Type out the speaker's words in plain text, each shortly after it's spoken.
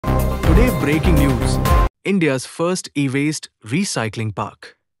Today, breaking news. India's first e-waste recycling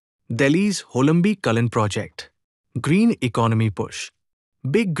park. Delhi's Holambi Kalan project. Green economy push.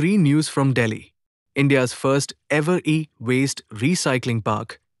 Big green news from Delhi. India's first ever e-waste recycling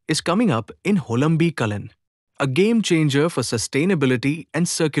park is coming up in Holambi Kalan. A game changer for sustainability and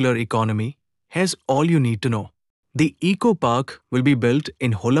circular economy. Here's all you need to know. The Eco Park will be built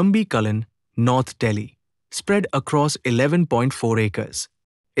in Holambi Kalan, North Delhi, spread across 11.4 acres.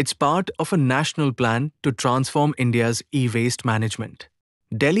 It's part of a national plan to transform India's e-waste management.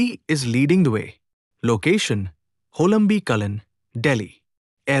 Delhi is leading the way. Location: Holambi Kalan, Delhi.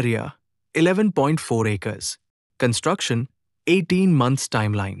 Area: 11.4 acres. Construction: 18 months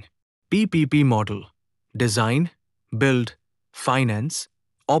timeline. PPP model: design, build, finance,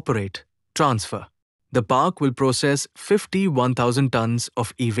 operate, transfer. The park will process 51,000 tons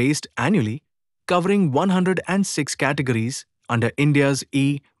of e-waste annually, covering 106 categories under India's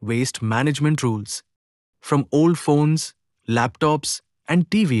e-waste management rules. From old phones, laptops, and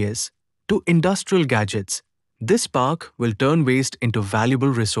TVs to industrial gadgets, this park will turn waste into valuable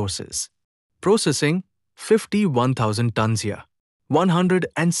resources. Processing: 51,000 tons here,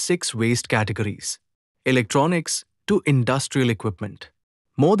 106 waste categories. Electronics to industrial equipment.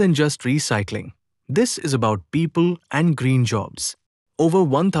 More than just recycling, this is about people and green jobs. Over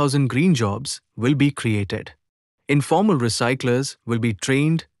 1,000 green jobs will be created. Informal recyclers will be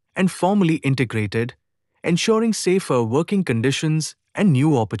trained and formally integrated, ensuring safer working conditions and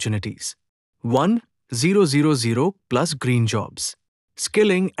new opportunities. 1,000 plus green jobs.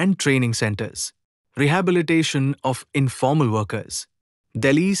 Skilling and training centers. Rehabilitation of informal workers.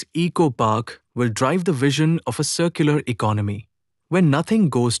 Delhi's Eco Park will drive the vision of a circular economy, where nothing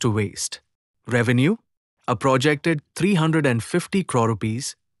goes to waste. Revenue: a projected 350 crore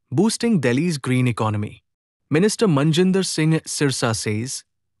rupees, boosting Delhi's green economy. Minister Manjinder Singh Sirsa says,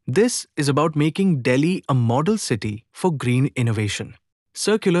 this is about making Delhi a model city for green innovation.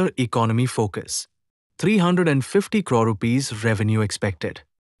 Circular economy focus. 350 crore rupees revenue expected.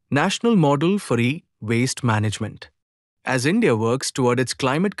 National model for e-waste management. As India works toward its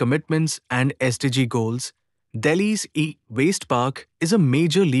climate commitments and SDG goals, Delhi's e-waste park is a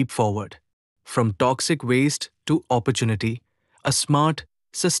major leap forward. From toxic waste to opportunity, a smart,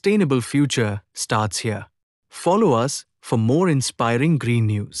 sustainable future starts here. Follow us for more inspiring green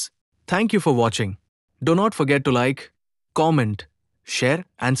news. Thank you for watching. Do not forget to like, comment, share,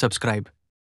 and subscribe.